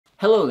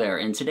Hello there,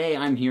 and today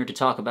I'm here to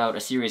talk about a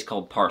series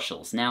called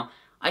Partials. Now,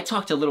 I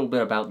talked a little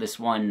bit about this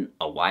one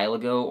a while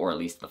ago, or at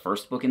least the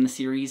first book in the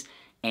series,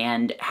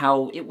 and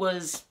how it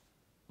was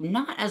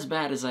not as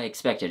bad as I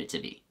expected it to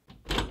be.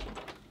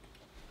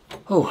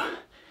 Oh,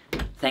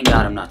 thank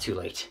God I'm not too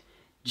late.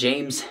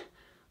 James,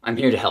 I'm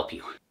here to help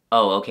you.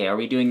 Oh, okay, are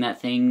we doing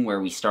that thing where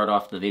we start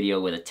off the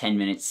video with a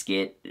 10-minute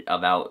skit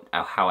about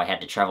how I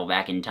had to travel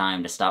back in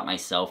time to stop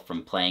myself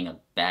from playing a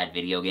bad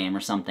video game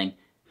or something?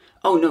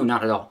 Oh, no,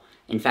 not at all.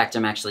 In fact,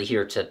 I'm actually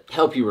here to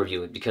help you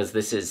review it because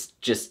this is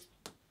just...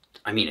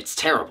 I mean, it's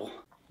terrible.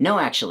 No,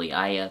 actually,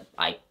 I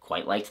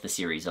quite liked the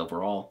series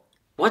overall.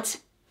 What?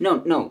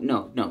 No,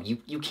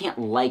 you can't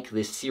like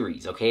this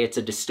series, okay? It's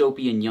a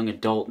dystopian young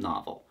adult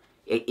novel.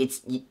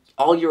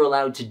 All you're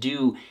allowed to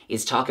do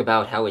is talk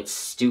about how it's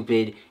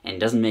stupid and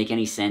doesn't make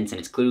any sense and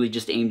it's clearly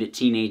just aimed at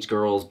teenage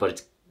girls,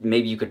 but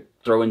maybe you could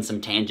throw in some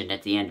tangent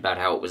at the end about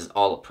how it was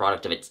all a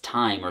product of its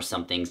time or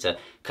something to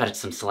cut it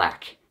some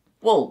slack.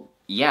 Well,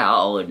 yeah,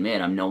 I'll admit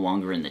I'm no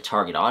longer in the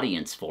target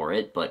audience for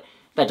it, but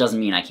that doesn't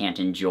mean I can't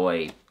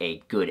enjoy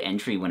a good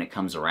entry when it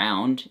comes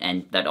around,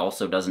 and that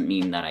also doesn't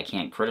mean that I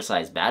can't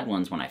criticize bad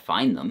ones when I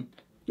find them.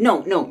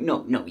 No,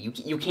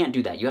 you can't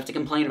do that. You have to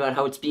complain about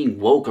how it's being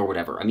woke or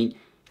whatever. I mean,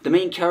 the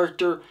main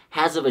character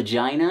has a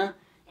vagina,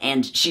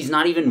 and she's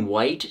not even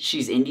white,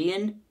 she's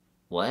Indian?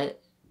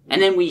 What?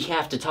 And then we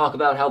have to talk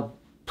about how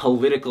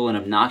political and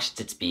obnoxious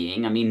it's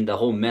being. I mean, the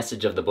whole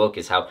message of the book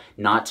is how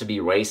not to be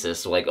racist,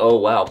 so like, oh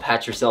wow,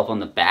 pat yourself on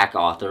the back,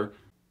 author.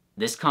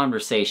 This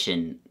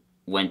conversation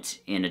went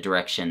in a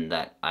direction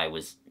that I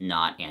was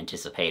not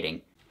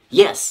anticipating.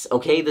 Yes,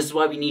 okay, this is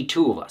why we need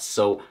two of us,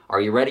 so are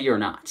you ready or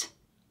not?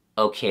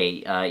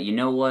 Okay, you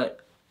know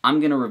what? I'm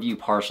gonna review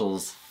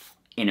Partials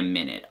in a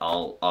minute.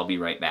 I'll be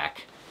right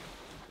back.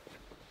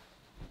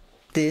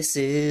 This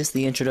is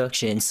the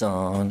introduction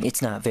song.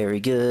 It's not very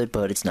good,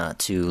 but it's not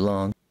too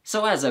long.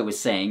 So as I was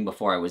saying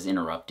before I was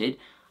interrupted,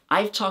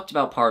 I've talked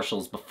about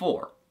Partials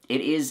before.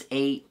 It is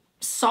a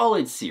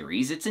solid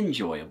series, it's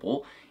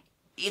enjoyable.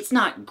 It's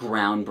not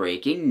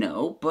groundbreaking,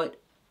 no, but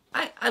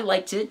I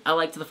liked it. I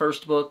liked the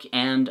first book,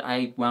 and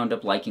I wound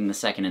up liking the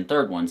second and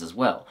third ones as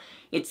well.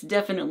 It's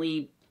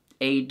definitely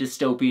a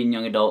dystopian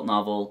young adult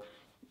novel,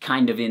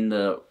 kind of in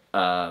the,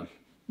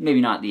 maybe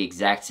not the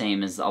exact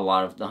same as a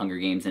lot of the Hunger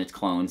Games and its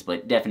clones,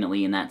 but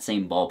definitely in that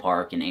same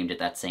ballpark and aimed at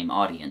that same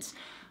audience.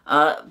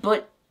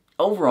 But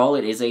overall,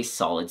 it is a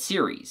solid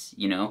series,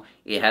 you know?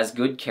 It has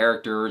good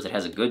characters, it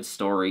has a good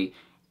story.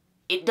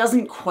 It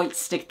doesn't quite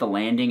stick the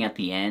landing at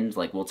the end,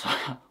 like we'll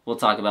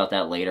talk about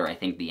that later. I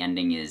think the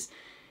ending is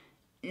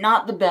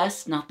not the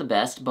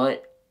best,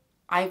 but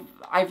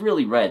I've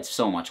really read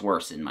so much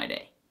worse in my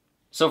day.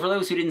 So for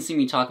those who didn't see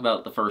me talk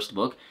about the first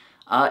book,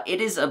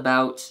 it is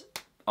about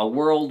a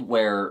world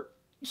where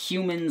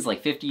humans,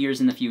 like 50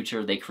 years in the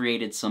future, they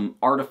created some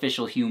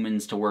artificial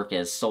humans to work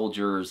as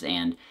soldiers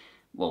and,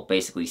 well,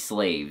 basically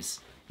slaves.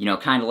 You know,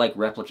 kind of like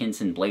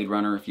replicants in Blade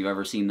Runner, if you've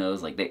ever seen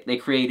those. Like, they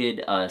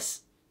created a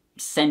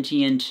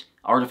sentient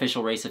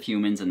artificial race of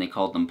humans and they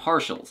called them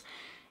Partials.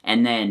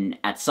 And then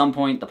at some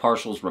point the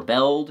Partials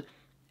rebelled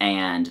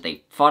and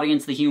they fought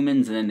against the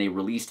humans, and then they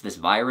released this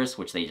virus,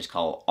 which they just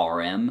call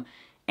RM,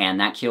 and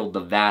that killed the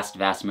vast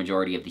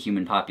majority of the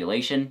human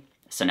population.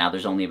 So now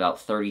there's only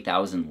about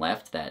 30,000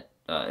 left that,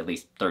 at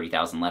least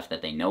 30,000 left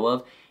that they know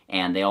of,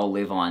 and they all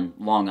live on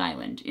Long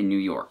Island in New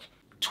York.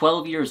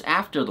 12 years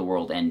after the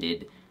world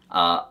ended,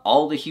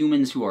 all the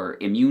humans who are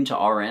immune to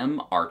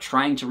RM are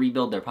trying to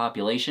rebuild their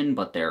population,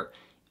 but they're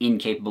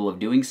incapable of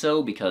doing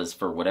so because,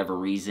 for whatever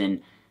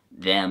reason,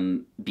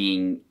 them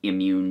being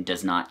immune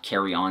does not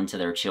carry on to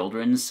their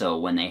children, so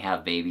when they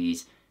have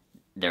babies,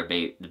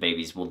 the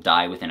babies will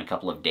die within a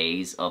couple of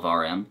days of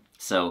RM.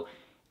 So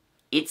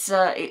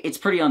it's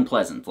pretty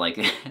unpleasant.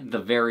 Like, the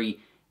very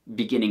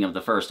beginning of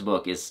the first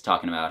book is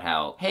talking about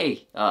how,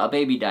 hey, a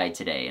baby died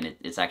today, and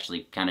it's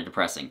actually kind of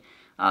depressing.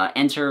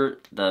 Enter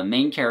the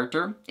main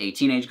character, a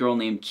teenage girl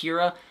named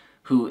Kira,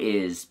 who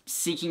is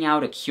seeking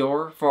out a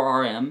cure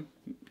for RM,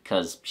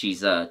 because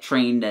she's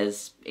trained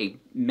as a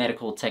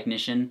medical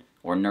technician,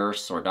 or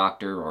nurse, or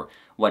doctor, or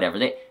whatever.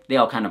 They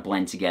all kind of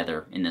blend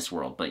together in this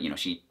world, but, you know,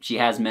 she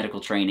has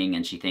medical training,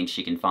 and she thinks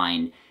she can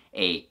find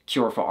a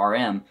cure for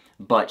RM,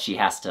 but she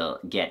has to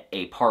get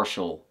a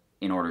partial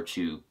in order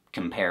to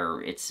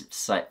compare its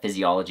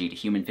physiology to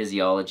human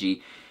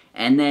physiology,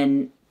 and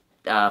then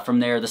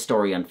from there the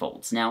story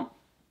unfolds. Now,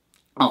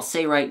 I'll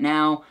say right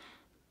now,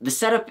 the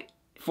setup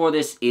for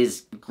this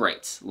is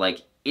great.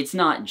 Like, it's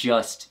not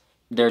just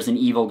there's an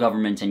evil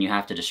government and you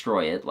have to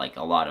destroy it, like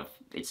a lot of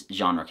its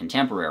genre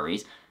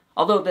contemporaries,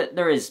 although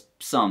there is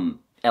some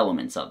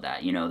elements of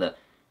that. You know,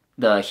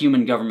 the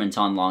human government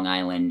on Long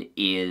Island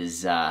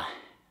is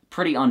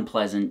pretty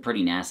unpleasant,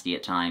 pretty nasty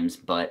at times,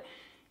 but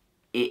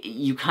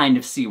you kind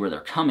of see where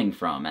they're coming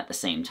from at the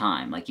same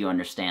time. Like, you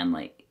understand,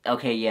 like,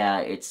 okay, yeah,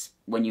 it's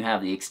when you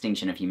have the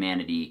extinction of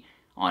humanity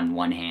on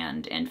one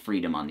hand and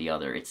freedom on the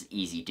other, it's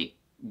easy to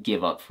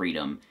give up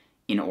freedom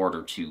in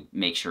order to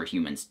make sure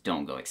humans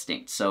don't go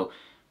extinct. So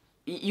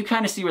you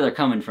kind of see where they're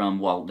coming from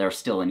while they're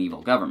still an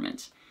evil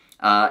government.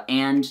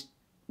 And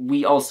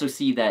we also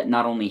see that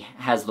not only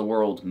has the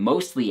world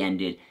mostly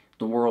ended,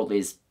 the world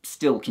is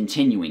still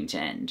continuing to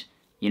end.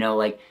 You know,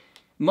 like,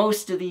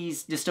 most of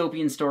these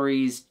dystopian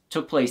stories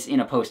took place in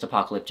a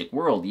post-apocalyptic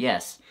world,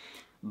 yes,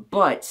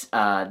 but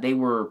they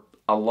were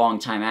a long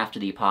time after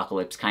the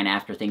apocalypse, kind of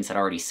after things had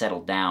already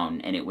settled down,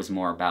 and it was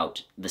more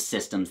about the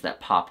systems that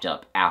popped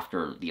up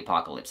after the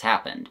apocalypse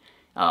happened,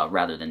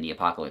 rather than the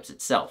apocalypse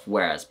itself.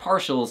 Whereas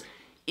Partials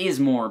is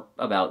more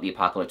about the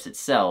apocalypse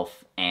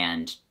itself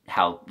and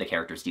how the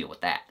characters deal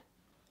with that.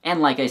 And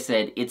like I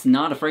said, it's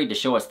not afraid to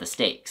show us the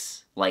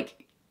stakes.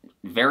 Like,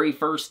 very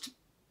first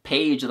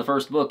page of the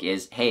first book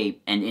is, hey,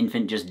 an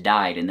infant just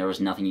died and there was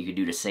nothing you could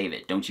do to save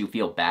it. Don't you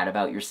feel bad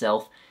about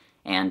yourself?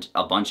 And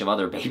a bunch of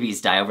other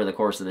babies die over the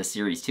course of this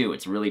series too.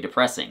 It's really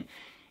depressing.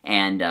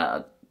 And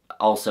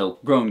also,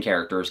 grown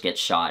characters get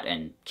shot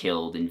and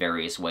killed in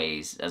various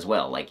ways as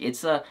well. Like,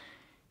 it's not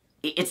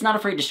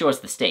afraid to show us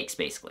the stakes,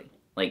 basically.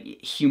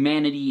 Like,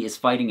 humanity is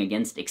fighting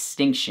against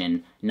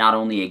extinction, not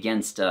only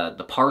against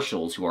the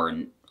Partials, who are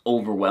an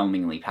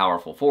overwhelmingly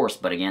powerful force,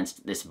 but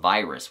against this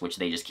virus, which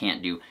they just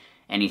can't do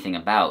anything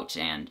about.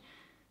 And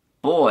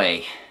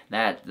boy,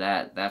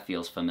 that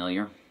feels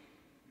familiar.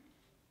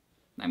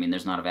 I mean,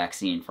 there's not a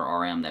vaccine for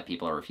RM that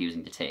people are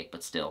refusing to take,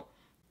 but still.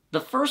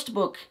 The first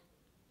book,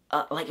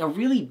 like, a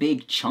really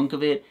big chunk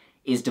of it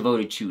is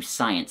devoted to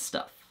science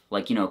stuff.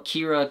 Like, you know,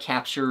 Kira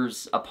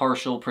captures a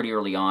Partial pretty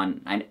early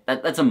on.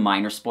 That's a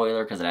minor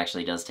spoiler, because it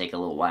actually does take a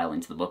little while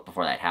into the book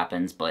before that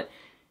happens, but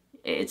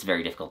it's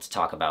very difficult to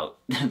talk about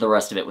the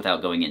rest of it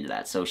without going into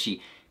that. So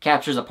she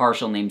captures a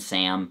Partial named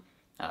Sam,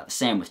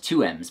 Sam with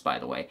 2 M's, by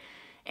the way,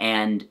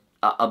 and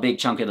a big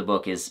chunk of the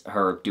book is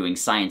her doing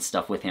science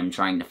stuff with him,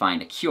 trying to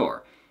find a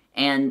cure.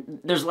 And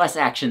there's less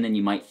action than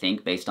you might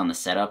think based on the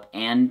setup,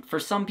 and for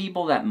some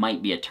people that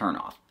might be a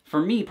turnoff.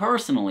 For me,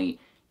 personally,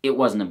 it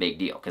wasn't a big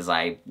deal, because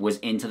I was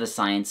into the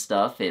science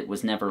stuff. It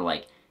was never,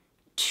 like,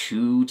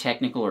 too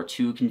technical or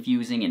too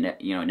confusing, and,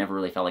 you know, it never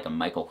really felt like a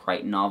Michael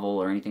Crichton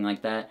novel or anything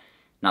like that.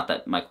 Not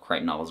that Michael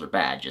Crichton novels are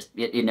bad, just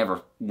it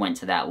never went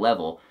to that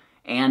level.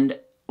 And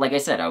like I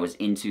said, I was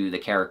into the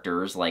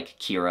characters like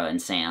Kira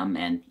and Sam,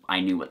 and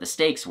I knew what the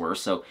stakes were,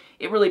 so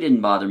it really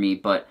didn't bother me,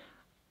 but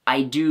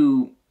I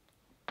do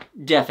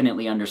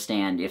definitely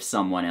understand if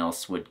someone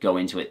else would go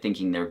into it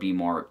thinking there'd be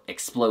more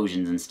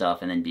explosions and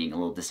stuff, and then being a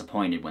little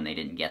disappointed when they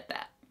didn't get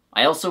that.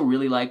 I also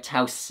really liked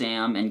how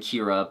Sam and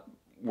Kira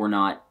were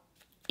not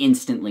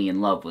instantly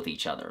in love with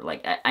each other.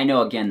 Like, I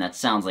know, again, that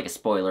sounds like a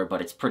spoiler,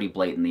 but it's pretty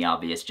blatantly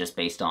obvious just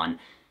based on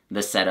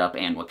the setup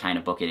and what kind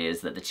of book it is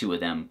that the two of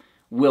them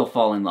will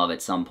fall in love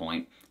at some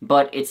point.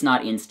 But it's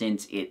not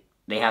instant.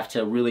 They have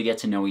to really get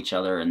to know each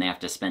other, and they have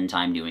to spend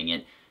time doing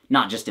it,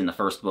 not just in the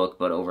first book,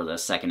 but over the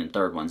second and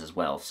third ones as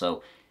well.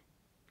 So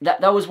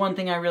that was one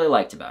thing I really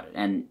liked about it.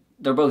 And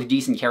they're both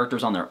decent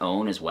characters on their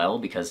own as well,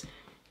 because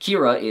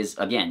Kira is,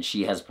 again,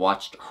 she has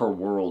watched her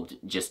world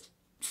just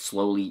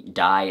slowly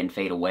die and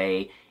fade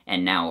away,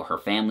 and now her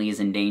family is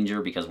in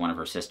danger because one of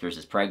her sisters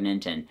is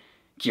pregnant, and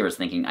Kira's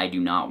thinking, I do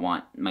not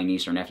want my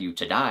niece or nephew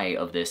to die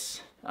of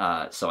this,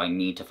 so I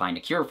need to find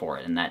a cure for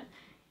it. And that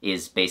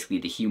is basically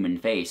the human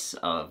face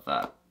of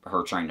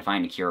her trying to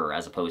find a cure,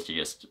 as opposed to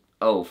just,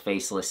 oh,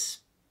 faceless,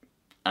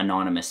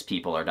 anonymous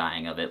people are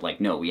dying of it.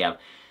 Like, no, we have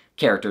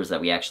characters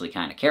that we actually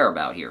kind of care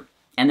about here.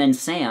 And then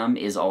Sam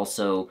is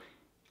also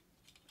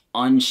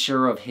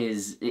unsure of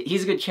his...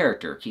 He's a good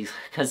character,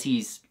 because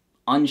he's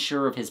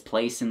unsure of his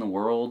place in the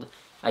world,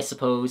 I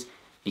suppose,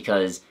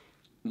 because,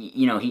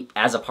 you know,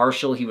 as a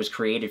Partial, he was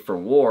created for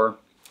war,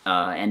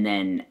 and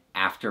then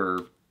after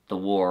the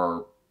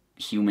war,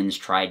 humans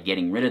tried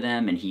getting rid of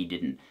them, and he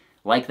didn't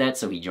like that,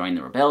 so he joined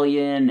the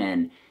rebellion,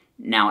 and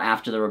now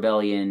after the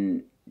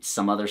rebellion,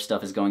 some other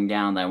stuff is going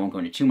down that I won't go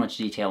into too much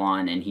detail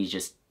on, and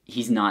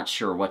he's not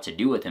sure what to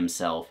do with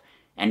himself,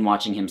 and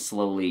watching him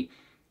slowly,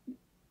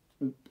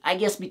 I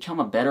guess, become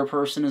a better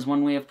person is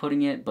one way of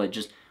putting it, but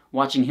just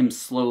watching him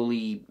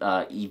slowly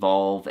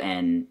evolve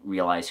and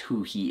realize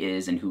who he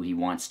is and who he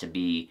wants to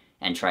be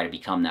and try to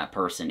become that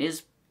person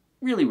is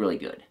really, really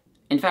good.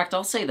 In fact,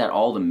 I'll say that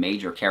all the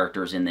major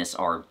characters in this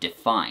are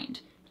defined.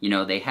 You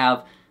know, they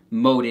have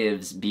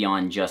motives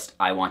beyond just,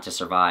 I want to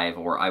survive,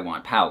 or I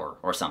want power,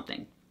 or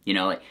something. You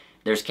know, like,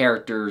 there's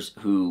characters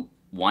who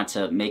want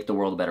to make the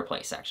world a better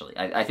place, actually.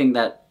 I think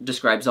that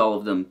describes all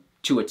of them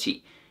to a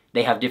T.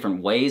 They have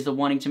different ways of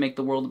wanting to make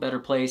the world a better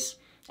place,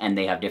 and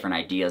they have different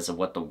ideas of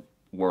what the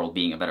world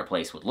being a better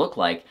place would look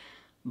like,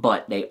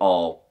 but they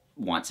all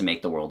want to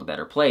make the world a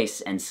better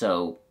place, and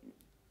so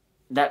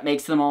that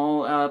makes them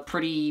all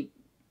pretty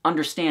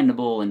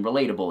understandable and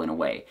relatable in a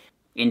way.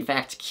 In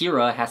fact,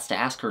 Kira has to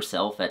ask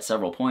herself at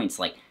several points,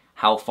 like,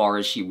 how far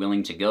is she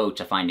willing to go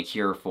to find a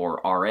cure for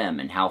RM,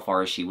 and how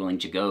far is she willing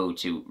to go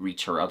to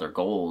reach her other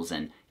goals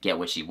and get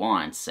what she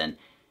wants, and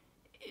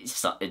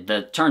so,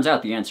 turns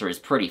out the answer is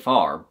pretty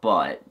far,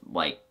 but,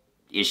 like,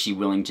 is she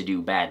willing to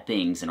do bad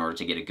things in order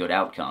to get a good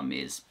outcome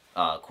is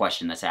a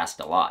question that's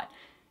asked a lot.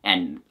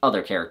 And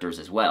other characters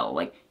as well.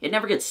 Like, it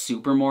never gets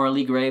super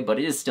morally gray, but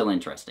it is still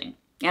interesting.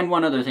 And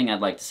one other thing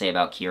I'd like to say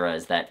about Kira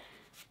is that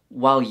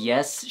while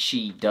yes,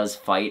 she does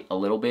fight a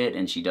little bit,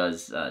 and she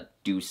does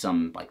do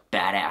some like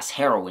badass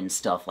heroine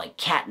stuff like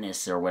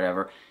Katniss or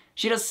whatever,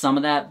 she does some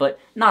of that, but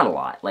not a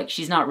lot. Like,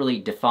 she's not really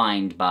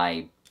defined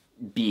by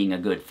being a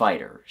good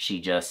fighter.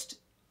 She just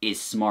is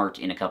smart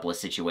in a couple of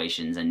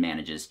situations and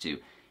manages to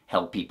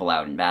help people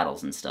out in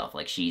battles and stuff.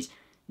 Like, she's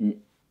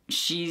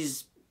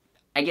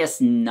I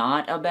guess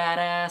not a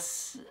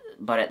badass,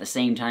 but at the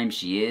same time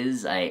she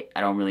is. I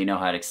don't really know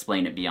how to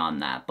explain it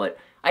beyond that, but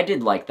I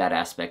did like that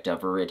aspect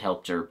of her. It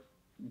helped her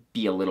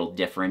be a little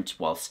different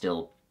while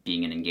still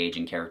being an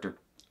engaging character.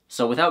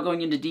 So without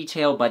going into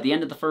detail, by the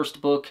end of the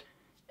first book,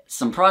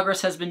 some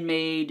progress has been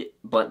made,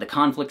 but the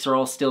conflicts are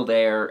all still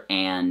there,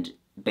 and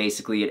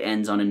basically it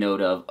ends on a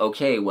note of,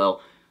 okay,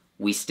 well,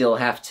 we still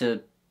have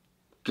to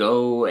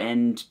go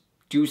and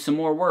do some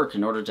more work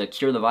in order to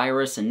cure the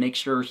virus and make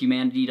sure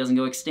humanity doesn't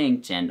go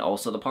extinct, and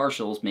also the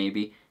partials,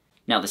 maybe.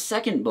 Now, the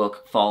second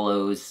book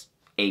follows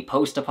a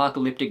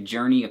post-apocalyptic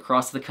journey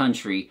across the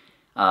country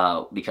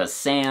because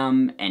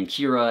Sam and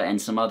Kira and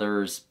some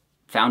others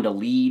found a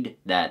lead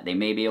that they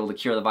may be able to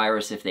cure the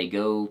virus if they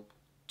go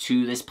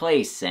to this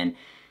place, and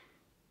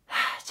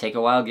take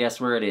a wild guess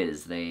where it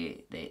is.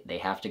 They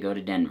have to go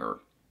to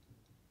Denver.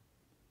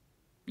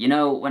 You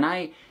know, when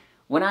I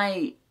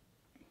made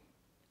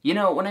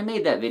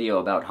that video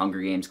about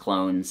Hunger Games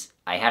clones,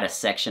 I had a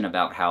section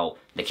about how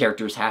the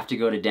characters have to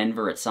go to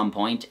Denver at some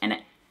point, and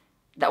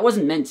that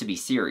wasn't meant to be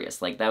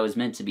serious. Like, that was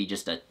meant to be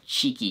just a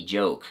cheeky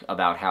joke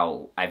about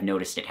how I've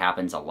noticed it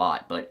happens a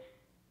lot, but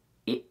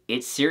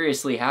it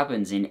seriously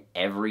happens in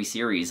every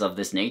series of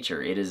this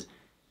nature. It is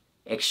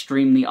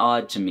extremely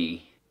odd to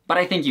me. But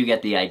I think you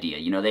get the idea.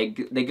 You know, they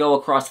go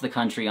across the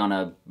country on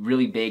a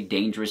really big,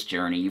 dangerous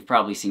journey. You've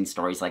probably seen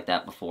stories like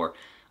that before.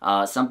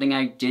 Something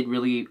I did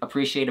really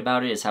appreciate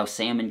about it is how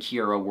Sam and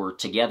Kira were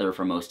together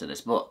for most of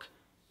this book.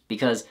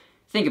 Because,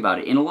 think about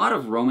it, in a lot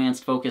of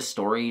romance-focused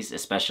stories,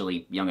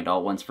 especially young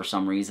adult ones for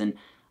some reason,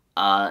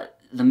 the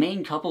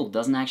main couple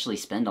doesn't actually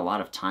spend a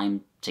lot of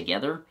time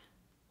together.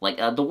 Like,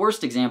 the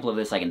worst example of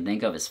this I can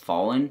think of is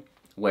Fallen,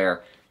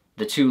 where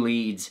the two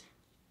leads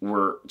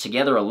were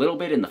together a little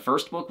bit in the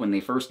first book when they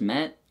first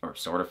met, or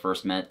sort of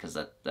first met, because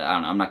I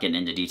don't know, I'm not getting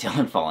into detail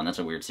in Fallen, that's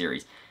a weird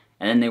series.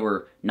 And then they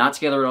were not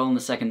together at all in the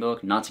second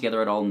book, not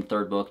together at all in the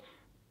third book,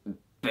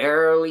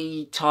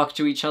 barely talked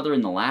to each other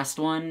in the last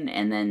one,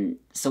 and then,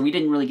 so we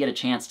didn't really get a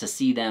chance to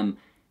see them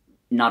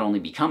not only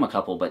become a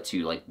couple, but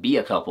to, like, be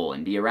a couple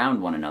and be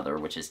around one another,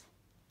 which is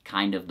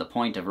kind of the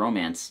point of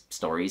romance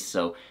stories.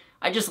 So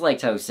I just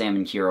liked how Sam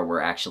and Kira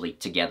were actually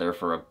together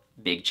for a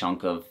big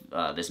chunk of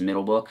this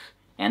middle book,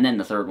 and then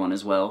the third one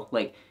as well.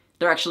 Like,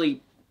 they're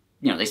actually,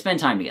 you know, they spend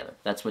time together.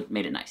 That's what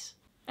made it nice.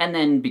 And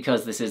then,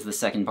 because this is the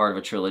second part of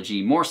a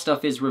trilogy, more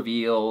stuff is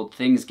revealed,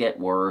 things get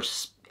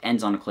worse,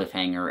 ends on a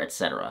cliffhanger,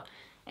 etc.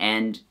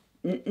 And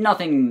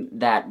nothing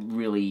that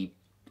really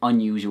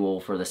unusual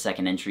for the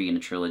second entry in a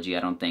trilogy, I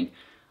don't think.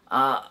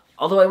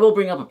 Although I will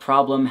bring up a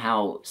problem,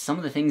 how some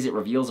of the things it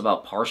reveals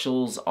about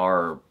partials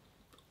are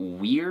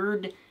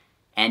weird,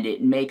 and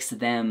it makes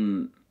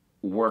them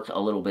work a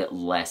little bit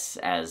less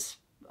as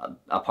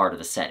a part of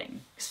the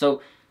setting.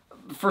 So,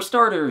 for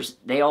starters,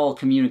 they all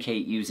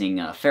communicate using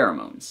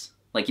pheromones.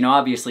 Like, you know,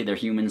 obviously they're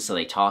humans, so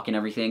they talk and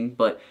everything,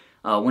 but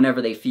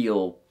whenever they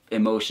feel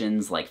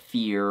emotions like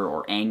fear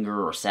or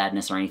anger or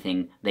sadness or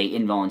anything, they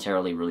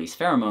involuntarily release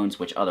pheromones,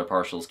 which other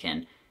partials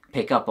can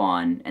pick up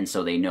on, and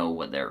so they know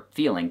what they're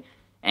feeling.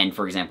 And,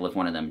 for example, if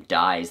one of them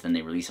dies, then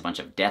they release a bunch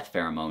of death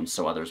pheromones,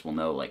 so others will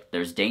know, like,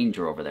 there's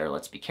danger over there,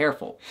 let's be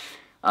careful.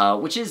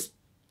 Which is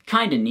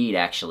kind of neat,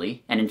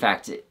 actually. And in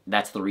fact,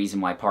 that's the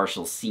reason why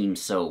partials seem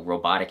so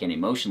robotic and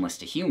emotionless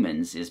to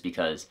humans, is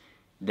because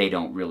they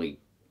don't really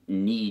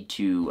need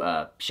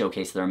to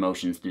showcase their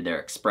emotions through their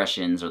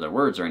expressions or their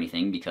words or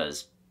anything,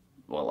 because,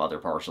 well, other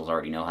partials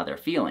already know how they're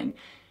feeling.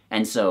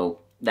 And so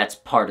that's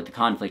part of the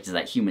conflict, is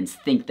that humans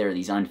think they're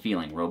these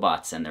unfeeling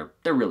robots, and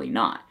they're really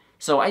not.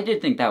 So I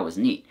did think that was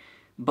neat.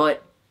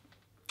 But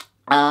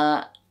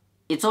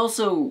it's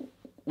also,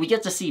 we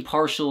get to see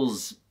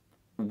partials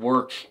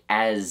work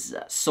as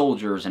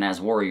soldiers and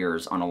as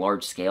warriors on a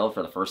large scale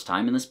for the first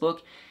time in this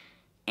book,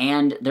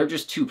 and they're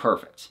just too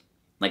perfect.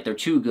 Like, they're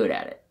too good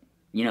at it.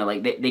 You know,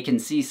 like, they can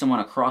see someone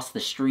across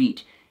the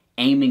street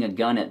aiming a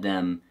gun at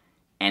them,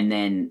 and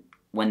then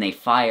when they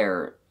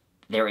fire,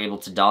 they're able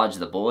to dodge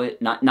the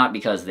bullet. Not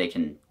because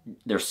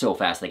they're so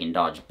fast they can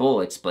dodge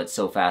bullets, but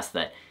so fast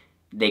that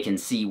they can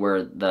see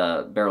where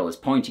the barrel is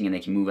pointing and they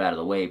can move out of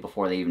the way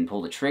before they even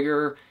pull the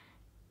trigger.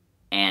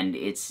 And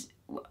it's,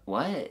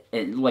 what?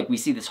 Like, we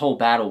see this whole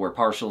battle where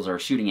partials are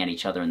shooting at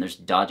each other and they're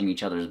dodging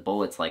each other's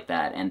bullets like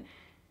that. And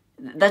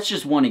that's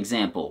just one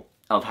example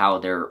of how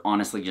they're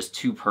honestly just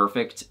too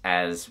perfect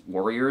as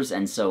warriors.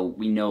 And so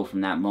we know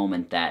from that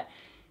moment that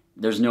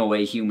there's no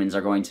way humans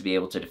are going to be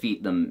able to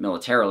defeat them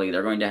militarily.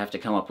 They're going to have to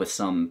come up with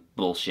some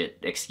bullshit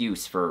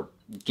excuse for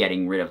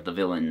getting rid of the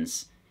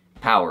villains'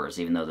 powers,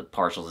 even though the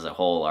partials as a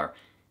whole are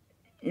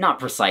not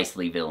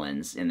precisely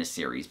villains in this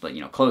series, but, you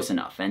know, close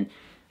enough. And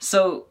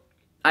so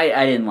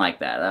I didn't like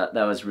that.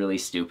 That was really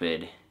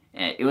stupid.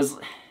 It was,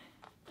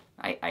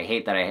 I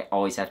hate that I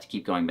always have to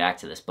keep going back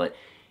to this, but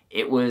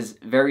it was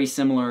very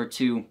similar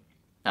to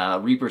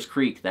Reaper's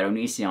Creek, that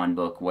Onision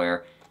book,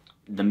 where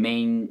the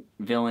main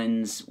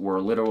villains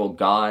were literal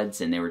gods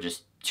and they were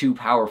just too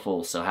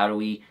powerful. So how do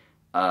we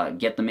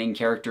get the main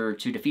character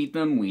to defeat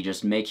them? We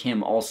just make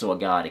him also a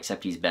god,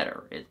 except he's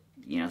better.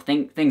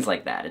 Things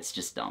like that. It's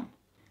just dumb.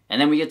 And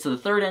then we get to the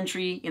third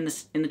entry in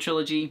the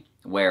trilogy,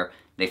 where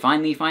they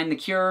finally find the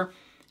cure,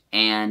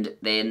 and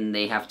then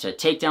they have to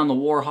take down the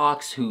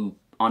Warhawks, who,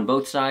 on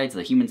both sides,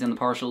 the humans and the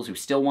partials, who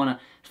still want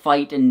to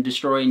fight and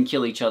destroy and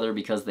kill each other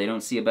because they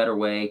don't see a better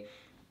way,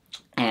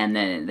 and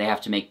then they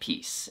have to make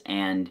peace.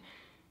 And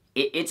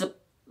it's a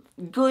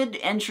good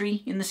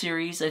entry in the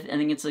series. I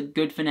think it's a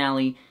good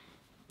finale,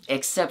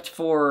 except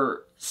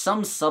for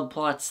some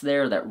subplots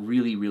there that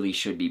really, really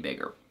should be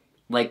bigger.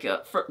 Like,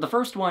 the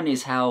first one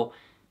is how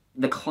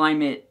the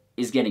climate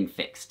is getting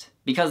fixed.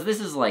 Because this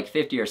is like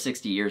 50 or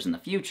 60 years in the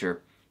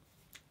future,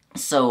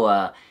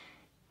 so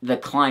the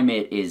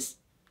climate is,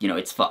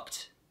 it's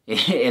fucked.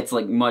 It's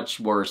like much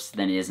worse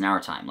than it is in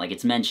our time. Like,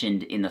 it's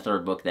mentioned in the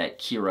third book that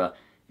Kira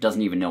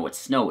doesn't even know what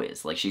snow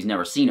is. Like, she's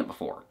never seen it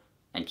before.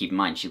 And keep in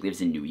mind, she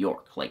lives in New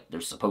York. Like,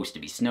 there's supposed to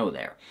be snow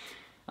there.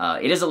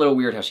 It is a little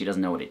weird how she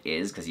doesn't know what it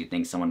is, because you'd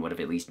think someone would have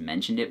at least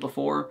mentioned it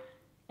before.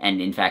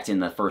 And in fact, in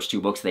the first two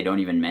books, they don't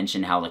even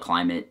mention how the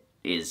climate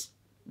is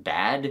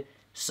bad.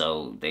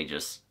 So they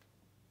just...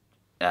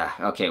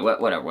 okay,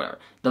 whatever.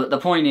 The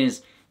point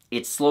is,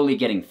 it's slowly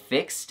getting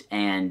fixed,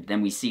 and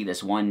then we see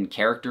this one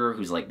character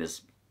who's like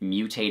this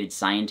mutated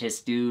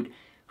scientist dude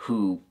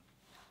who...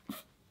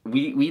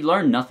 We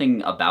learn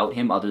nothing about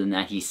him other than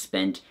that he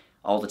spent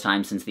all the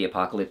time since the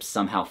apocalypse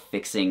somehow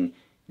fixing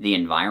the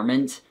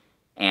environment,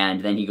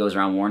 and then he goes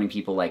around warning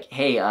people like,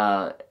 hey,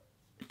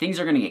 things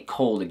are gonna get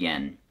cold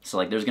again, so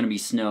like there's gonna be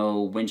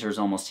snow, winter's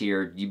almost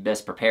here, you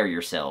best prepare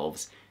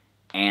yourselves.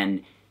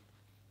 And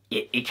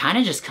it kind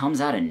of just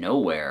comes out of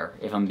nowhere,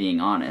 if I'm being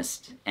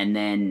honest, and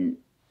then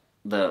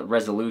the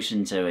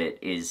resolution to it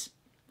is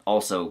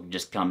also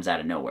just comes out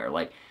of nowhere.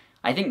 Like,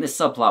 I think this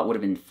subplot would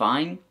have been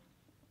fine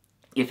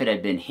if it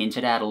had been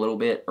hinted at a little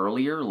bit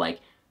earlier, like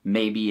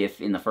maybe if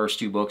in the first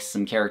two books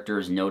some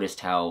characters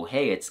noticed how,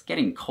 hey, it's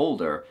getting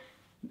colder,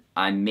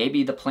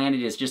 maybe the planet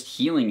is just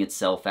healing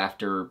itself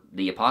after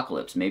the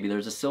apocalypse, maybe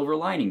there's a silver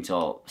lining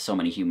to so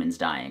many humans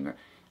dying, or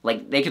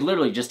like, they could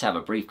literally just have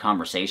a brief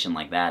conversation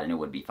like that and it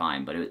would be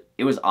fine, but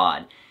it was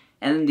odd.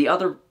 And then the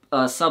other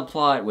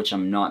subplot, which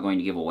I'm not going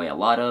to give away a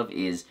lot of,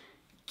 is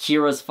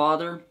Kira's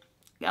father,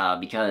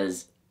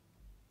 because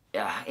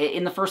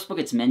in the first book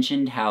it's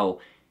mentioned how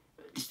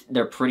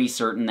they're pretty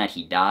certain that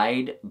he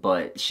died,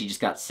 but she just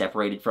got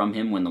separated from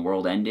him when the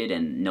world ended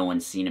and no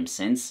one's seen him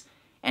since.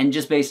 And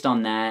just based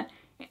on that,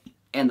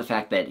 and the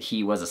fact that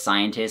he was a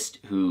scientist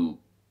who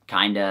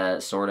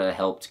kinda, sorta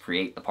helped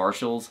create the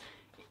partials,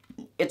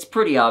 it's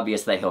pretty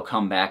obvious that he'll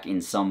come back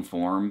in some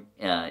form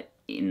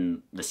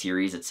in the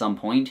series at some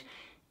point.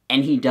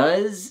 And he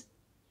does,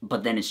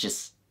 but then it's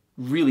just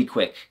really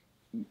quick,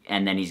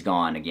 and then he's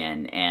gone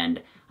again,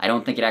 and I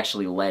don't think it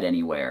actually led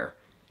anywhere.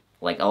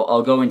 Like,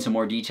 I'll go into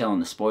more detail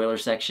in the spoiler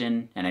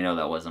section, and I know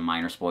that was a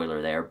minor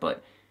spoiler there,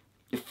 but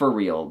for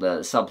real, the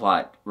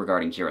subplot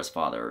regarding Kira's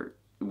father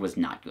was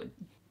not good.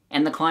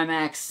 And the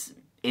climax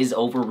is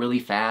over really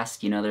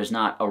fast. There's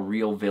not a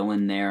real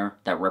villain there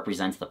that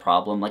represents the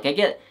problem. Like, I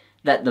get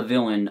that the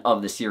villain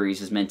of the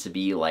series is meant to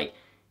be, like,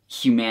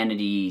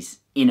 humanity's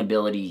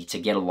inability to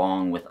get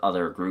along with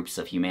other groups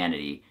of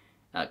humanity.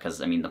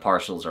 Because, I mean, the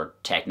partials are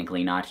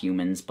technically not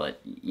humans,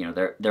 but,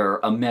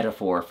 they're a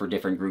metaphor for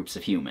different groups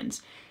of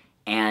humans.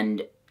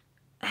 And,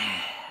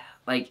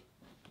 like,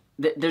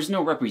 there's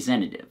no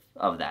representative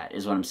of that,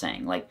 is what I'm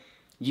saying. Like,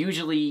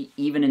 usually,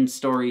 even in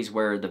stories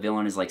where the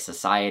villain is, like,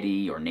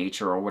 society or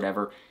nature or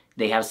whatever,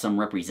 they have some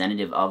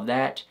representative of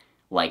that.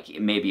 Like,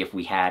 maybe if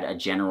we had a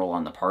general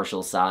on the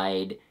partial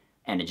side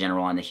and a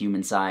general on the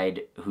human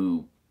side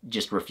who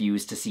just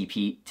refused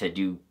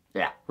to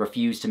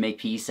refused to make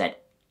peace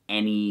at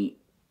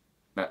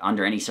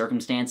under any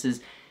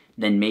circumstances,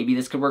 then maybe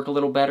this could work a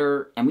little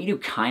better. And we do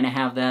kind of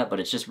have that, but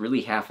it's just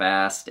really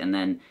half-assed. And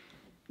then,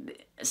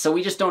 so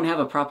we just don't have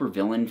a proper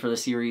villain for the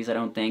series, I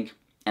don't think.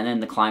 And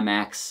then the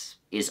climax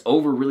is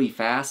over really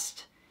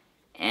fast.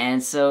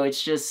 And so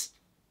it's just,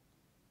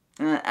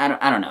 I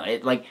don't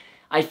know.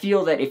 I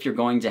feel that if you're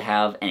going to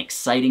have an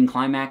exciting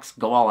climax,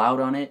 go all out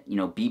on it.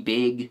 Be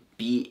big,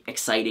 be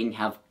exciting,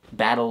 have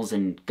battles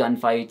and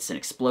gunfights and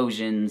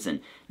explosions and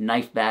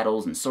knife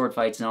battles and sword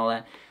fights and all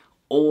that.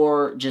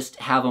 Or just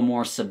have a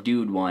more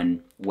subdued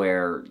one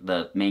where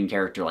the main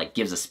character, like,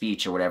 gives a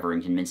speech or whatever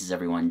and convinces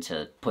everyone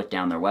to put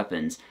down their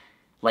weapons.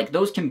 Like,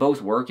 those can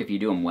both work if you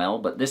do them well,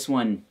 but this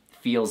one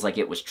feels like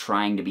it was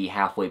trying to be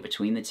halfway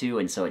between the two,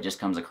 and so it just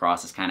comes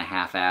across as kind of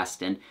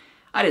half-assed, and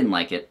I didn't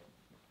like it.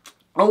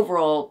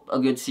 Overall, a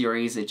good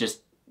series. It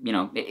just,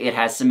 it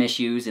has some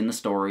issues in the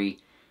story,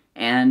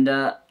 and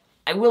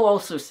I will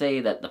also say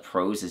that the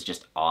prose is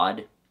just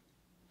odd.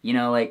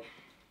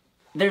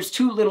 There's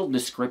too little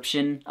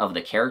description of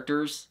the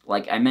characters.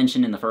 Like I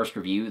mentioned in the first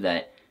review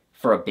that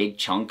for a big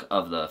chunk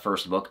of the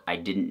first book, I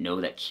didn't know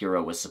that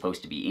Kira was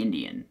supposed to be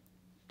Indian.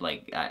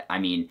 Like, I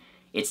mean,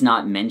 it's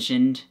not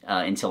mentioned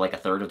until like a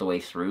third of the way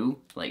through.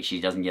 Like,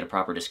 she doesn't get a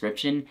proper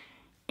description.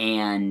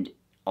 And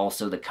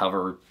also the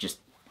cover just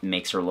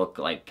makes her look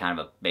like kind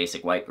of a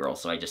basic white girl,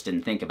 so I just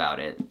didn't think about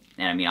it.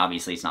 And I mean,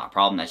 obviously it's not a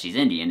problem that she's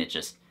Indian, it's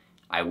just,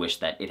 I wish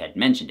that it had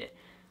mentioned it.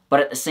 But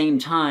at the same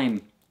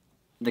time,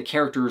 the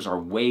characters are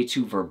way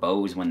too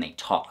verbose when they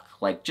talk.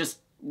 Like, just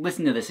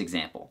listen to this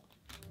example.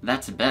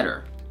 That's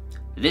better.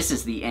 This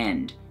is the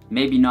end.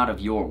 Maybe not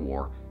of your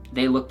war.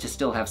 They look to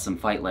still have some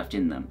fight left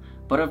in them,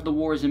 but of the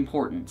war's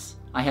importance.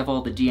 I have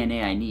all the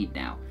DNA I need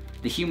now.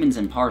 The humans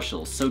and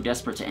partials, so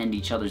desperate to end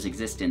each other's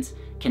existence,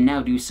 can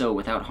now do so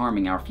without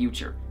harming our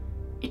future.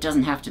 It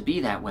doesn't have to be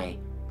that way.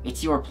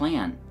 It's your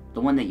plan, the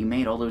one that you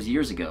made all those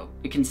years ago.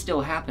 It can still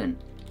happen.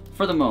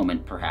 For the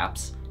moment,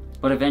 perhaps.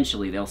 But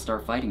eventually they'll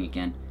start fighting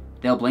again.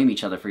 They'll blame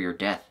each other for your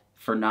death,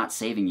 for not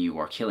saving you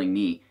or killing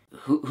me.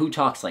 Who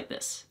talks like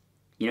this?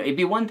 You know, it'd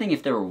be one thing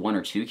if there were one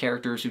or two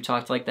characters who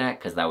talked like that,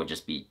 because that would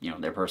just be, you know,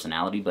 their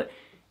personality, but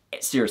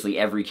seriously,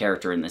 every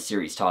character in the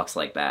series talks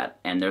like that,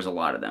 and there's a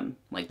lot of them.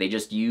 Like, they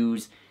just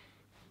use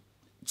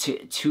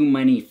too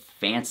many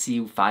fancy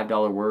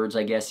 $5 words,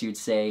 I guess you'd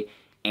say,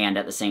 and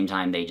at the same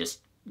time, they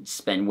just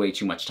spend way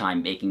too much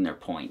time making their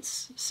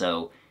points.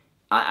 So,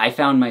 I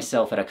found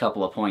myself at a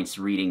couple of points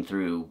reading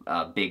through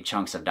big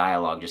chunks of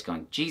dialogue, just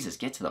going, Jesus,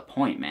 get to the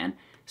point, man.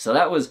 So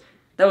that was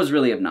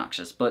really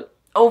obnoxious, but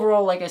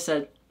overall, like I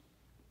said,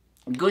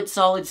 good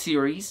solid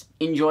series,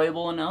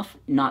 enjoyable enough,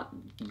 not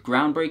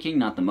groundbreaking,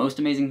 not the most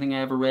amazing thing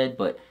I ever read,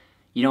 but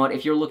you know what,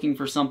 if you're looking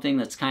for something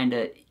that's kind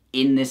of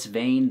in this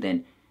vein,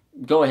 then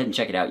go ahead and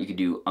check it out. You could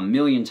do a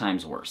million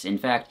times worse. In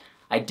fact,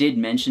 I did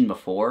mention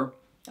before,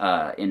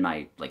 in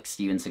my like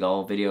Steven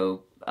Seagal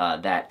video,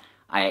 that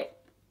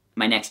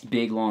my next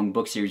big long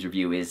book series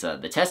review is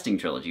the Testing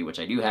Trilogy, which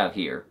I do have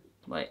here.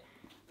 Like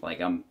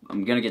I'm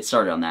gonna get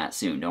started on that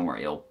soon, don't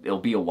worry. It'll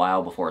be a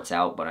while before it's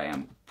out, but I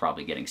am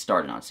probably getting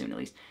started on it soon at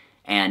least.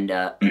 And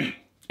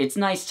it's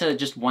nice to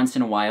just once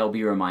in a while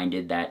be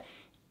reminded that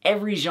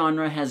every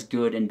genre has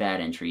good and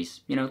bad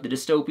entries. You know, the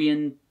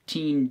dystopian,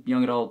 teen,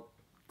 young adult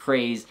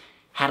craze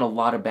had a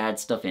lot of bad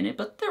stuff in it,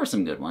 but there were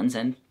some good ones,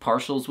 and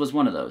Partials was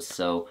one of those.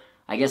 So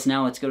I guess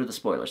now let's go to the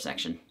spoiler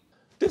section.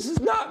 This is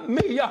not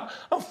me, y'all.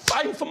 I'm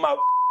fighting for my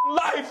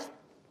life.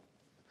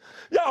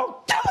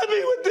 Y'all killing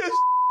me with this.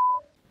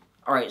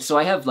 Alright, so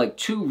I have like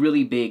two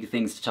really big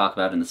things to talk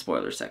about in the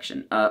spoiler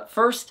section.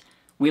 First,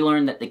 we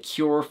learned that the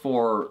cure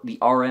for the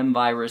RM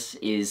virus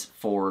is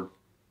for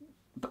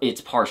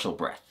its partial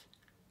breath.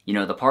 You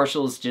know, the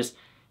partials just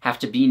have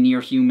to be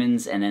near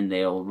humans, and then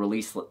they'll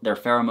release their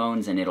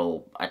pheromones, and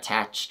it'll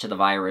attach to the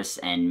virus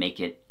and make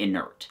it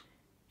inert.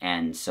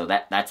 And so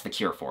that's the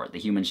cure for it. The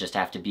humans just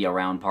have to be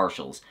around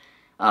partials.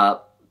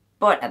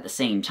 But at the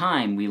same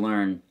time, we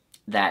learn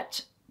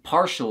that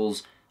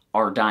partials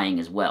are dying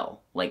as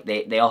well. Like,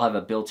 they all have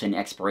a built-in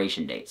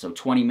expiration date. So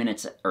 20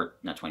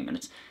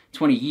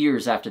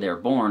 years after they're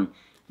born,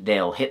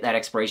 they'll hit that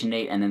expiration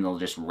date, and then they'll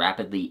just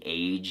rapidly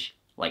age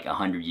like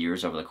 100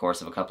 years over the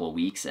course of a couple of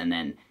weeks, and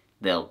then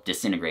they'll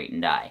disintegrate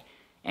and die.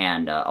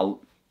 And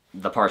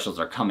the partials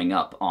are coming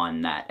up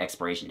on that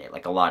expiration date.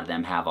 Like, a lot of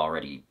them have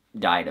already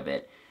died of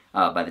it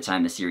by the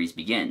time the series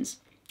begins.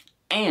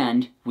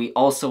 And we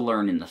also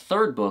learn in the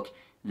third book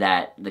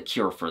that the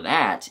cure for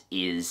that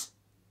is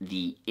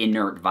the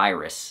inert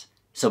virus.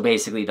 So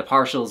basically, the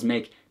partials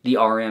make the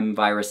RM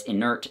virus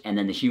inert, and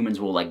then the humans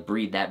will like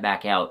breathe that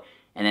back out,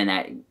 and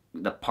then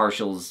the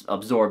partials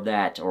absorb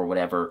that or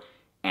whatever,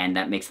 and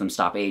that makes them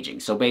stop aging.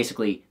 So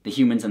basically, the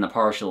humans and the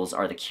partials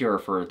are the cure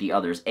for the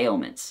other's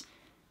ailments.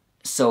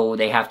 So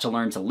they have to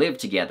learn to live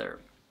together,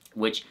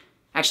 which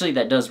actually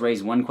that does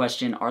raise one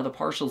question. Are the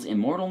partials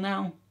immortal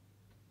now?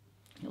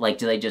 Like,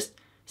 do they just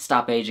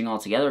stop aging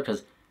altogether?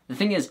 Because the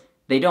thing is,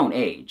 they don't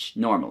age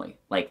normally.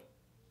 Like,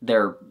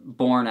 they're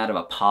born out of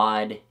a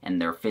pod, and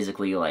they're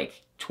physically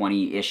like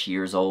 20-ish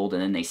years old,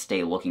 and then they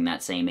stay looking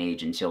that same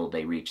age until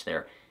they reach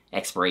their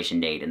expiration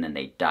date, and then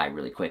they die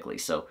really quickly.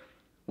 So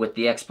with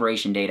the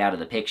expiration date out of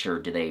the picture,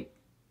 do they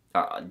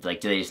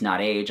just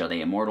not age? Are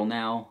they immortal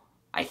now?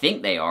 I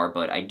think they are,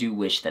 but I do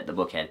wish that the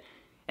book had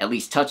at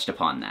least touched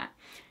upon that.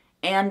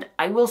 And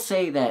I will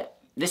say that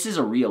this is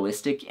a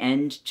realistic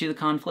end to the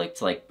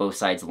conflict. Like, both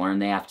sides learn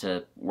they have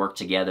to work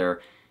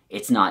together.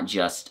 It's not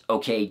just,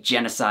 okay,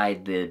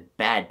 genocide the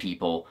bad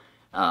people.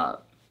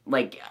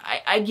 Like,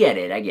 I get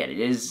it. It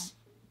is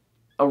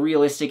a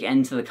realistic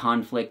end to the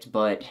conflict,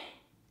 but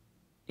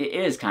it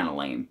is kind of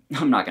lame.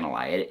 I'm not gonna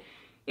lie.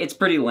 It's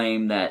pretty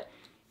lame that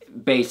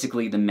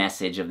basically the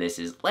message of this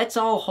is, let's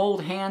all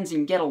hold hands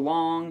and get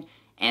along,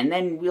 and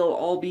then we'll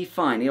all be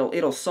fine.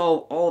 It'll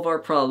solve all of our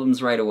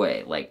problems right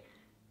away. Like,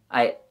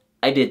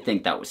 I did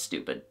think that was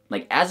stupid.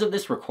 Like, as of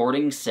this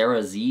recording,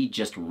 Sarah Z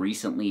just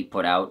recently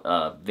put out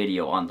a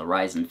video on the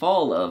rise and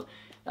fall of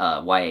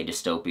YA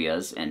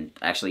dystopias, and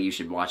actually you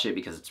should watch it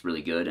because it's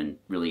really good and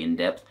really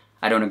in-depth.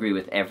 I don't agree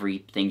with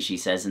everything she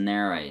says in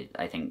there.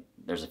 I think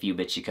there's a few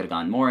bits she could have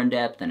gone more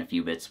in-depth, and a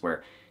few bits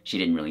where she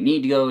didn't really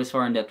need to go as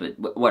far in depth,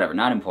 but whatever,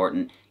 not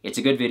important. It's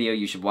a good video,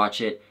 you should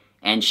watch it.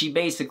 And she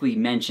basically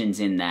mentions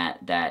in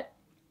that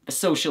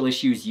social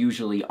issues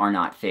usually are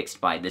not fixed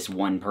by this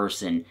one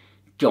person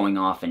going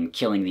off and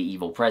killing the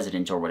evil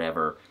president or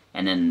whatever,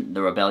 and then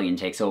the rebellion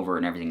takes over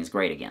and everything is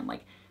great again.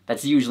 Like,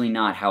 that's usually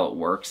not how it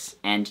works,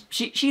 and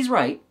she's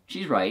right.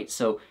 She's right.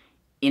 So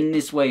in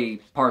this way,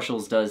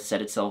 Partials does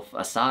set itself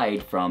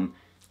aside from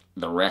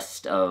the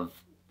rest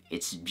of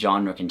its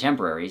genre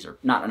contemporaries, or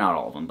not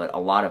all of them, but a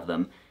lot of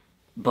them.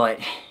 But,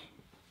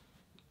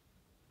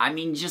 I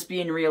mean, just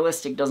being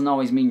realistic doesn't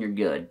always mean you're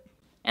good.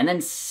 And then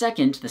the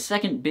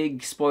second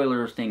big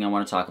spoiler thing I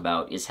want to talk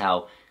about is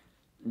how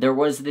there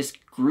was this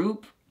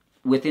group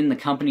within the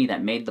company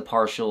that made the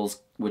Partials,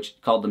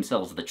 which called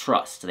themselves the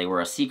Trust. They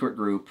were a secret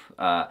group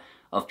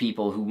of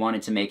people who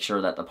wanted to make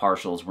sure that the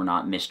Partials were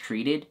not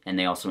mistreated, and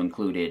they also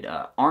included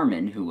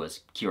Armin, who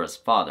was Kira's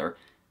father.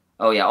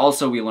 Oh yeah,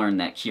 also we learned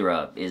that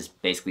Kira is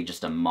basically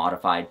just a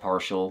modified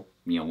Partial,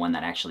 you know, one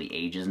that actually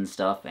ages and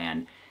stuff,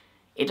 and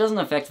it doesn't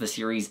affect the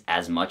series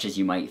as much as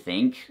you might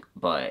think,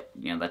 but,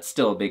 you know, that's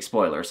still a big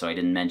spoiler, so I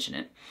didn't mention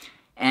it.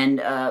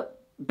 And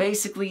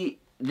basically,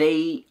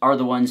 they are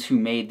the ones who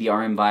made the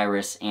RM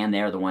virus, and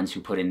they're the ones who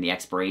put in the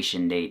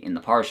expiration date in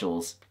the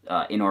Partials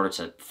in order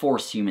to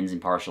force humans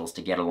and Partials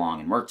to get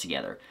along and work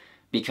together.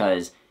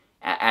 Because,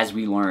 as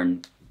we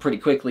learn pretty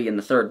quickly in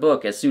the third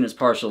book, as soon as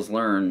Partials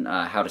learn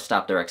how to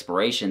stop their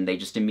expiration, they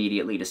just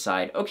immediately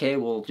decide, okay,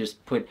 we'll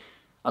just put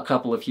a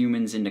couple of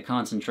humans into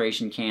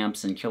concentration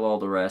camps and kill all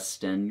the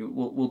rest, and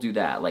we'll do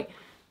that.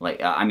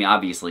 I mean,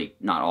 obviously,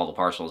 not all the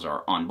Partials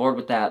are on board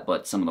with that,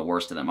 but some of the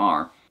worst of them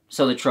are.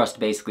 So the Trust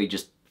basically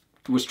just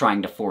was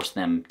trying to force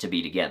them to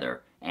be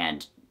together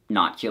and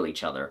not kill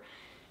each other.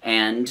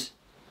 And,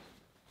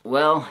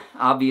 well,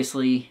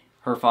 obviously,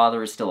 her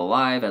father is still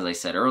alive, as I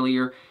said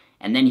earlier,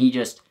 and then he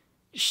just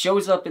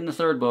shows up in the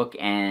third book,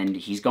 and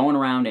he's going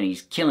around and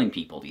he's killing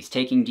people. He's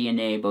taking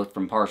DNA both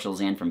from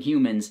Partials and from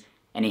humans,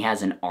 and he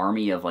has an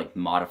army of, like,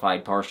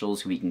 modified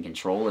Partials who he can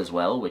control as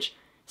well, which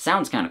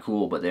sounds kind of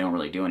cool, but they don't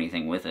really do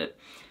anything with it.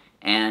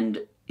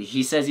 And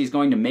he says he's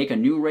going to make a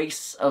new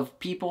race of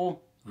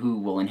people who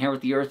will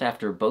inherit the Earth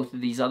after both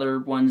of these other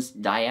ones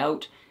die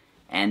out,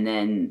 and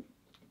then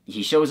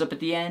he shows up at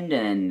the end,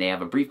 and they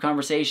have a brief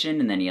conversation,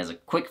 and then he has a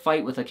quick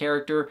fight with a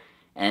character,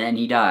 and then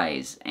he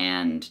dies,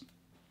 and,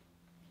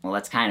 well,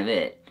 that's kind of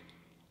it.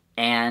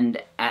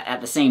 And at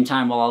the same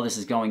time, while all this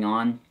is going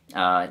on,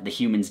 the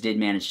humans did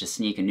manage to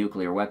sneak a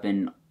nuclear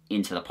weapon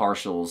into the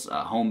Partials'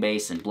 home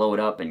base and blow it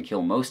up and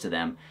kill most of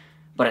them.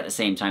 But at the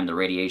same time, the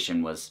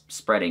radiation was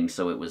spreading,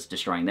 so it was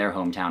destroying their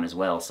hometown as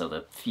well, so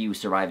the few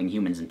surviving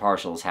humans and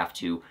Partials have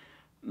to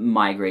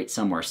migrate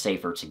somewhere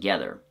safer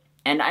together.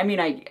 And I mean,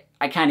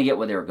 I kind of get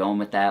where they were going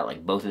with that.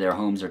 Like, both of their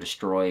homes are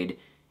destroyed,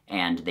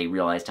 and they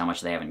realized how much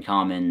they have in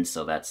common,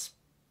 so that's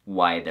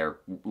why they're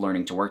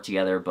learning to work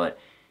together, but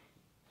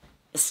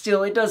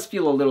still, it does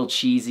feel a little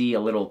cheesy,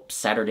 a little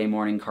Saturday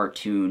morning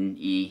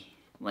cartoon-y.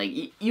 Like,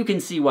 you can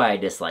see why I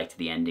disliked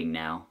the ending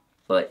now,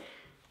 but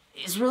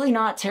it's really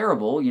not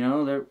terrible, you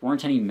know, there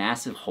weren't any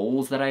massive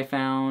holes that I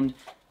found,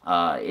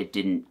 it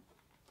didn't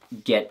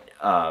get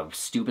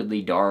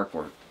stupidly dark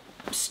or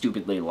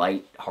stupidly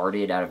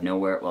light-hearted out of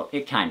nowhere. Well,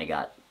 it kind of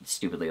got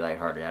stupidly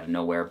light-hearted out of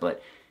nowhere,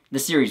 but the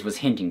series was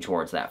hinting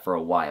towards that for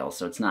a while,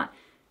 so it's not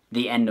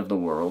the end of the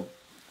world.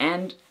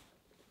 And,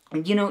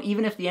 you know,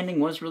 even if the ending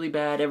was really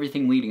bad,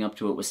 everything leading up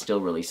to it was still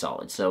really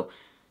solid. So,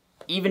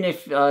 even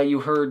if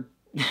you heard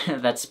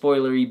that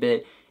spoilery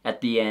bit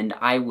at the end,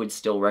 I would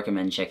still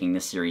recommend checking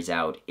this series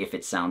out if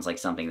it sounds like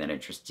something that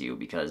interests you,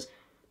 because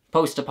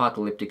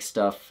post-apocalyptic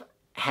stuff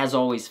has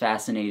always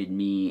fascinated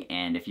me,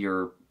 and if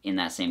you're in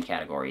that same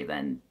category,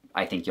 then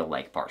I think you'll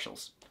like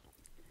Partials.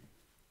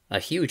 A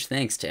huge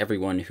thanks to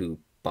everyone who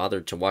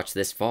bothered to watch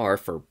this far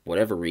for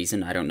whatever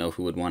reason. I don't know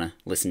who would want to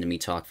listen to me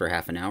talk for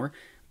half an hour,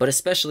 but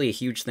especially a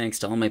huge thanks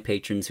to all my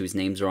patrons whose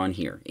names are on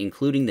here,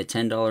 including the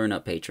 $10 and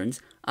up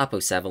patrons, Apo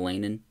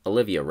Savalainen,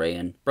 Olivia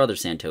Rayan, Brother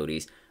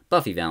Santodes,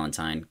 Buffy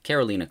Valentine,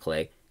 Carolina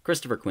Clay,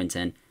 Christopher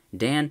Quinten,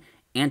 Dan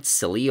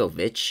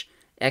Antsiliovic,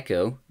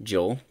 Echo,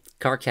 Joel,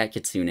 Carcat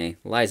Kitsune,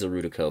 Liza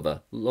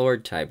Rudakova,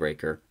 Lord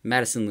Tiebreaker,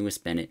 Madison Lewis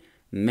Bennett,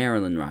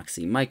 Marilyn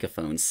Roxy,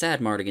 Microphone,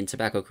 Sad Mardigan,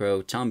 Tobacco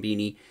Crow, Tom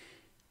Beanie,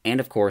 and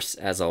of course,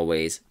 as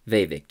always,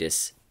 Ve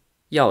Victus.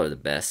 Y'all are the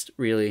best,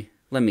 really.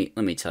 Let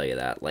me tell you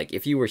that. Like,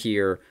 if you were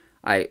here,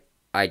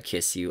 I'd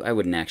kiss you. I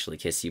wouldn't actually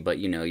kiss you, but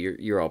you know,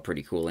 you're all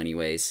pretty cool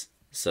anyways.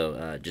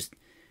 So just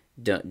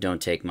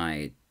don't take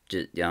my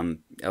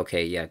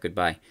okay, yeah,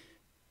 goodbye.